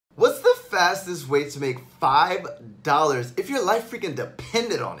fastest way to make $5 if your life freaking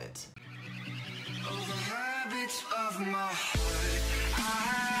depended on it.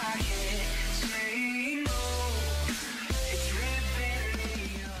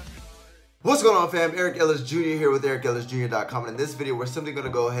 What's going on, fam? Eric Ellis Jr. here with EricEllisJr.com, and in this video we're simply going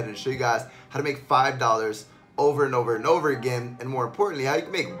to go ahead and show you guys how to make $5 over and over and over again, and more importantly, how you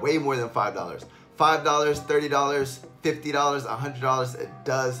can make way more than $5. $5, $30, $50, $100, it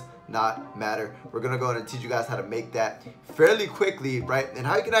does not matter. We're going to go ahead and teach you guys how to make that fairly quickly, right? And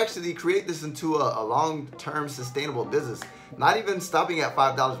how you can actually create this into a long-term sustainable business. Not even stopping at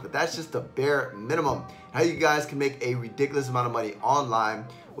 $5, but that's just the bare minimum. How you guys can make a ridiculous amount of money online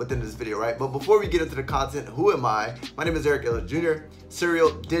within this video, right? But before we get into the content, who am I? My name is Eric Ellis Jr.,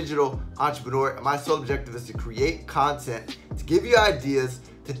 serial digital entrepreneur, and my sole objective is to create content to give you ideas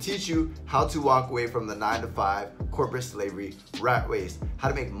to teach you how to walk away from the 9-to-5 corporate slavery rat race, how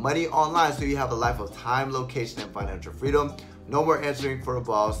to make money online so you have a life of time, location, and financial freedom, no more answering for a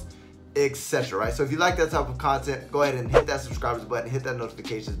boss, etc. Right? So if you like that type of content, go ahead and hit that subscribers button, hit that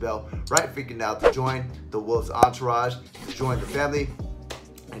notifications bell right freaking now to join the Wolves Entourage, to join the family.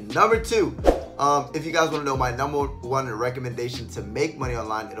 And number two, if you guys want to know my number one recommendation to make money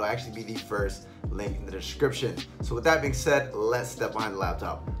online, it'll actually be the first link in the description. So with that being said, let's step behind the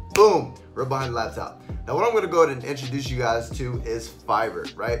laptop. Boom, we're behind the laptop. Now what I'm going to go ahead and introduce you guys to is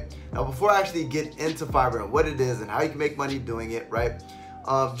Fiverr, right? Now before I actually get into Fiverr and what it is and how you can make money doing it, right?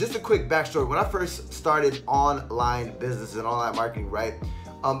 Just a quick backstory. When I first started online business and online marketing, right?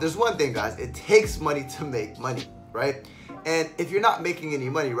 There's one thing, guys, it takes money to make money, right? And if you're not making any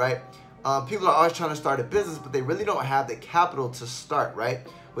money, right? People are always trying to start a business, but they really don't have the capital to start, right?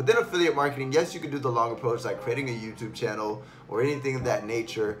 Within affiliate marketing, yes, you can do the long approach like creating a YouTube channel or anything of that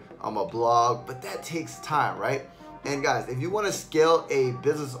nature, a blog, but that takes time, right? And guys, if you want to scale a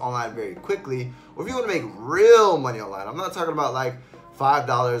business online very quickly, or if you want to make real money online, I'm not talking about like $5,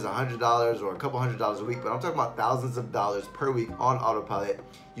 $100, or a couple $100 a week, but I'm talking about thousands of dollars per week on autopilot.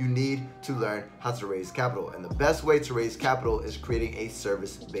 You need to learn how to raise capital. And the best way to raise capital is creating a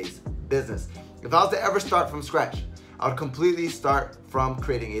service-based business. If I was to ever start from scratch, I would completely start from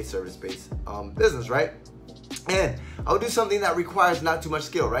creating a service-based business, right? And I would do something that requires not too much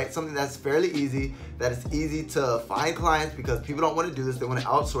skill, right? Something that's fairly easy, that is easy to find clients because people don't want to do this, they want to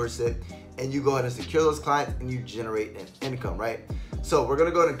outsource it, and you go ahead and secure those clients and you generate an income, right? So we're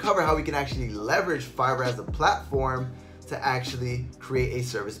gonna go ahead and cover how we can actually leverage Fiverr as a platform to actually create a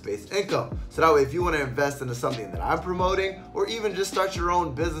service-based income. So that way, if you want to invest into something that I'm promoting, or even just start your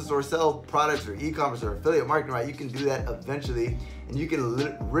own business or sell products or e-commerce or affiliate marketing, right, you can do that eventually, and you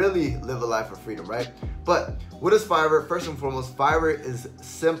can really live a life of freedom, right? But what is Fiverr? First and foremost, Fiverr is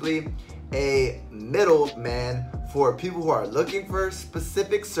simply a middleman for people who are looking for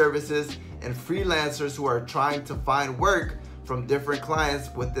specific services and freelancers who are trying to find work from different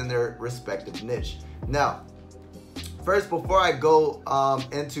clients within their respective niche. Now, first, before I go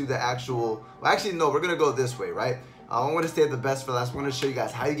into the actual, well, actually, no, we're going to go this way, right? I'm going to save the best for last. We're going to show you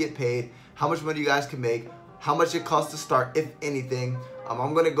guys how you get paid, how much money you guys can make, how much it costs to start, if anything.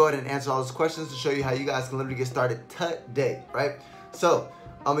 I'm going to go ahead and answer all those questions to show you how you guys can literally get started today, right? So,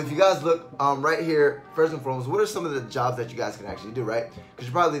 if you guys look right here, first and foremost, what are some of the jobs that you guys can actually do, right? Because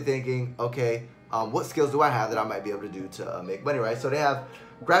you're probably thinking, okay, what skills do I have that I might be able to do to make money, right? So they have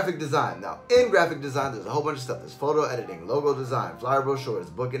graphic design. Now, in graphic design, there's a whole bunch of stuff. There's photo editing, logo design, flyer brochures,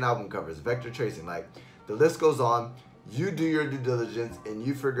 book and album covers, vector tracing, like the list goes on. You do your due diligence and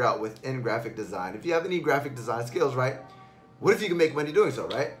you figure out within graphic design, if you have any graphic design skills, right? What if you can make money doing so,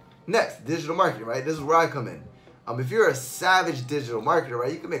 right? Next, digital marketing, right? This is where I come in. If you're a savage digital marketer,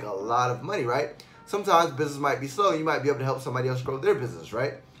 right, you can make a lot of money, right? Sometimes business might be slow. You might be able to help somebody else grow their business,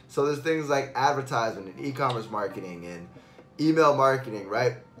 right? So there's things like advertisement and e-commerce marketing and email marketing,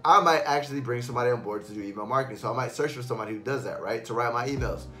 right? I might actually bring somebody on board to do email marketing. So I might search for somebody who does that, right? To write my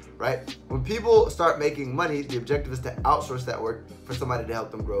emails, right? When people start making money, the objective is to outsource that work for somebody to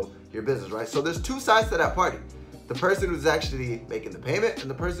help them grow your business, right? So there's two sides to that party. The person who's actually making the payment and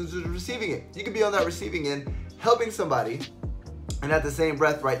the person who's receiving it. You could be on that receiving end, helping somebody, and at the same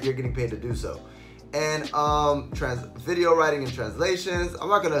breath, right, you're getting paid to do so. And video writing and translations. I'm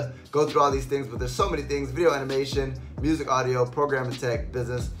not gonna go through all these things, but there's so many things: video animation, music, audio, programming tech,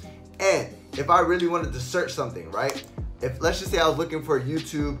 business. And if I really wanted to search something, right? If let's just say I was looking for a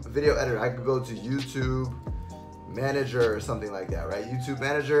YouTube video editor, I could go to YouTube Manager or something like that, right? YouTube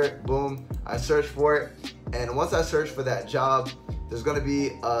Manager, boom, I search for it. And once I search for that job, there's gonna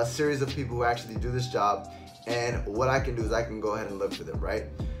be a series of people who actually do this job. And what I can do is I can go ahead and look for them, right?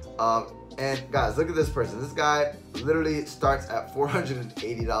 And guys, look at this person. This guy literally starts at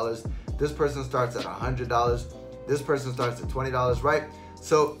 $480. This person starts at $100. This person starts at $20, right?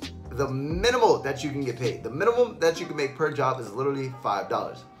 So the minimal that you can get paid, the minimum that you can make per job is literally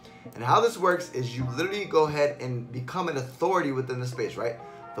 $5. And how this works is you literally go ahead and become an authority within the space, right?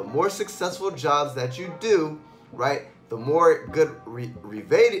 The more successful jobs that you do, right, the more good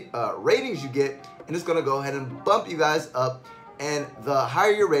ratings you get, and it's gonna go ahead and bump you guys up. And the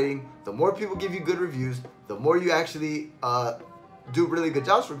higher your rating, the more people give you good reviews, the more you actually do really good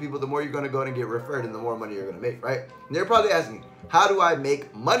jobs for people, the more you're gonna go and get referred and the more money you're gonna make, right? And you're probably asking, how do I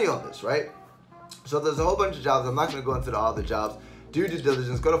make money on this, right? So there's a whole bunch of jobs. I'm not gonna go into all the jobs. Do your due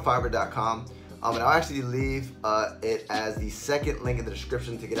diligence, go to Fiverr.com. And I'll actually leave it as the second link in the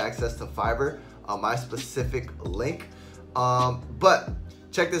description to get access to Fiverr, my specific link. But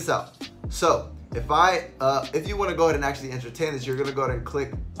check this out. So if you want to go ahead and actually entertain this, you're gonna go ahead and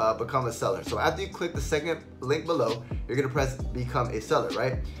click become a seller. So after you click the second link below, you're gonna press become a seller,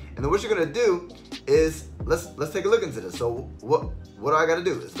 right? And then what you're gonna do is let's take a look into this. So what do I gotta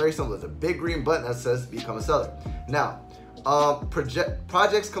do? It's very simple. There's a big green button that says become a seller. Now,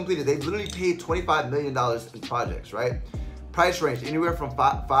 projects completed. They've literally paid $25 million in projects, right? Price range anywhere from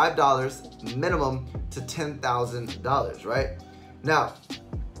 $5 minimum to $10,000, right? Now,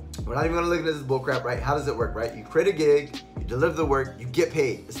 we're not even gonna look at this as bullcrap, right? How does it work, right? You create a gig, you deliver the work, you get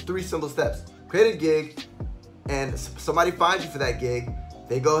paid. It's 3 simple steps. Create a gig, and somebody finds you for that gig.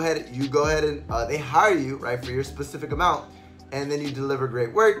 You go ahead and they hire you, right, for your specific amount, and then you deliver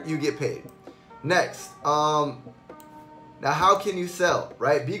great work, you get paid. Next, now how can you sell,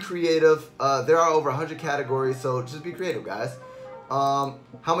 right? Be creative. There are over 100 categories, so just be creative, guys. How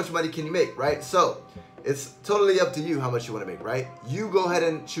much money can you make, right? So it's totally up to you how much you want to make, right? You go ahead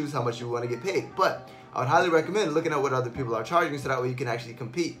and choose how much you want to get paid. But I would highly recommend looking at what other people are charging so that way you can actually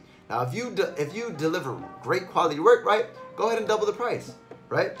compete. Now, if you deliver great quality work, right, go ahead and double the price,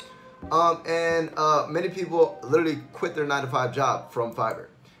 right? Many people literally quit their 9-to-5 job from Fiverr.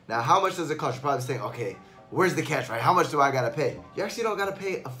 Now, how much does it cost? You're probably saying, okay, where's the catch, right? How much do I gotta pay? You actually don't gotta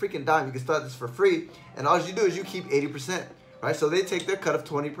pay a freaking dime. You can start this for free, and all you do is you keep 80%, right? So they take their cut of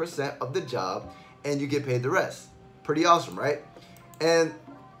 20% of the job, and you get paid the rest. Pretty awesome, right? And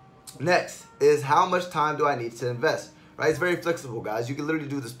next is how much time do I need to invest, right? It's very flexible, guys. You can literally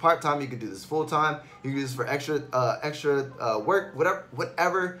do this part-time. You can do this full-time. You can do this for extra work,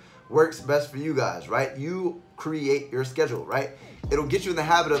 whatever works best for you guys, right? You create your schedule, right? It'll get you in the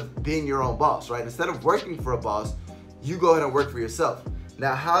habit of being your own boss, right? Instead of working for a boss, you go ahead and work for yourself.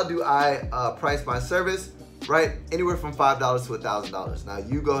 Now, how do I price my service, right? Anywhere from $5 to $1,000. Now,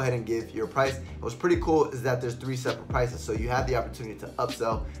 you go ahead and give your price. What's pretty cool is that there's 3 separate prices, so you have the opportunity to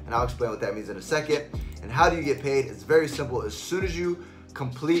upsell, and I'll explain what that means in a second. And how do you get paid? It's very simple. As soon as you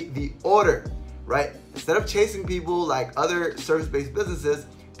complete the order, right? Instead of chasing people like other service-based businesses,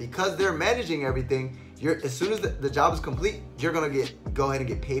 because they're managing everything, as soon as the job is complete, you're gonna go ahead and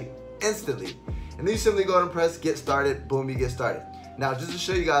get paid instantly. And then you simply go ahead and press get started, boom, you get started. Now, just to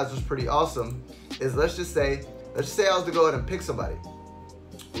show you guys what's pretty awesome is let's just say I was to go ahead and pick somebody.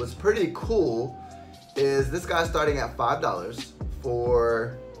 What's pretty cool is this guy's starting at $5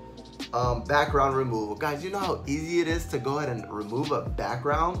 for background removal. Guys, you know how easy it is to go ahead and remove a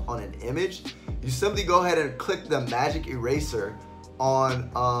background on an image? You simply go ahead and click the magic eraser on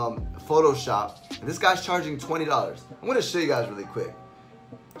Photoshop, and this guy's charging $20. I'm gonna show you guys really quick,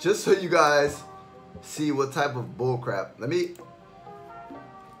 just so you guys see what type of bullcrap. Let me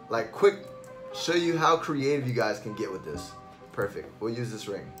quick show you how creative you guys can get with this. Perfect, we'll use this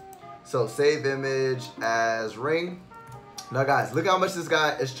ring. So save image as ring. Now guys, look how much this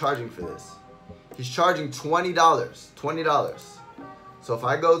guy is charging for this. He's charging $20. So if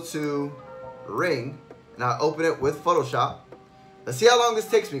I go to ring and I open it with Photoshop, let's see how long this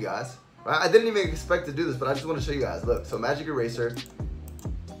takes me, guys. Right? I didn't even expect to do this, but I just want to show you guys. Look, so magic eraser,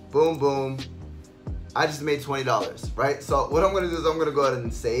 boom, boom. I just made $20, right? So what I'm gonna do is I'm gonna go ahead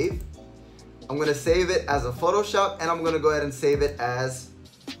and save. I'm gonna save it as a Photoshop, and I'm gonna go ahead and save it as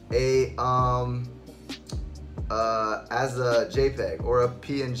a JPEG or a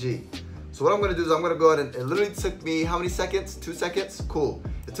PNG. So what I'm gonna do is I'm gonna go ahead and, it literally took me how many seconds? 2 seconds? Cool.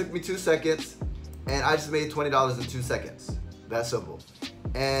 It took me 2 seconds, and I just made $20 in 2 seconds. That simple.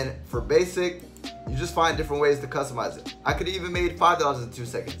 And for basic, you just find different ways to customize it. I could even made $5 in 2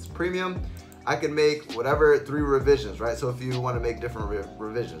 seconds. Premium, I can make whatever 3 revisions, right? So if you want to make different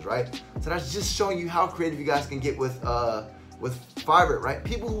revisions, right? So that's just showing you how creative you guys can get with Fiverr, right?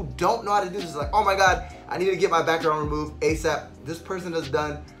 People who don't know how to do this, like, oh my God, I need to get my background removed ASAP. This person has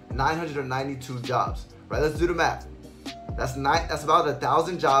done 992 jobs, right? Let's do the math. That's about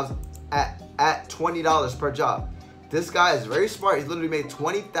 1,000 jobs at $20 per job. This guy is very smart. He's literally made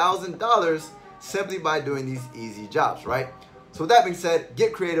 $20,000 simply by doing these easy jobs, right? So with that being said,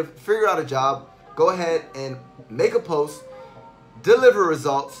 get creative, figure out a job, go ahead and make a post, deliver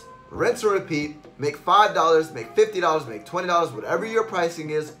results, rinse and repeat, make $5, make $50, make $20, whatever your pricing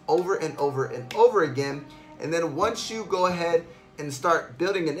is, over and over and over again. And then once you go ahead and start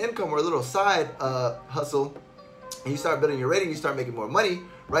building an income or a little side hustle, and you start building your rating, you start making more money,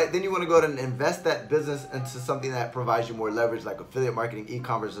 right? Then you want to go ahead and invest that business into something that provides you more leverage, like affiliate marketing,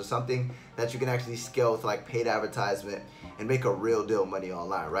 e-commerce, or something that you can actually scale with like paid advertisement and make a real deal money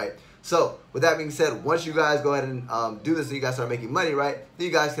online, right? So with that being said, once you guys go ahead and do this and you guys start making money, right, then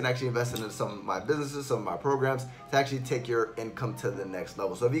you guys can actually invest into some of my businesses, some of my programs to actually take your income to the next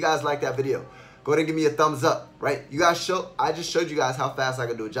level. So if you guys like that video, go ahead and give me a thumbs up, right? You guys I just showed you guys how fast I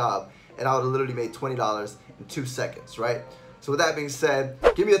could do a job, and I would have literally made $20 in 2 seconds, right? So with that being said,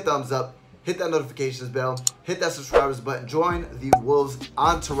 give me a thumbs up, hit that notifications bell, hit that subscribers button, join the Wolves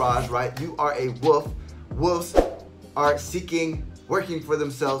entourage, right? You are a wolf. Wolves are seeking, working for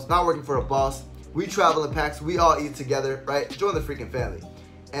themselves, not working for a boss. We travel in packs, we all eat together, right? Join the freaking family.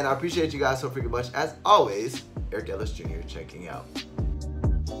 And I appreciate you guys so freaking much. As always, Eric Ellis Jr. checking out.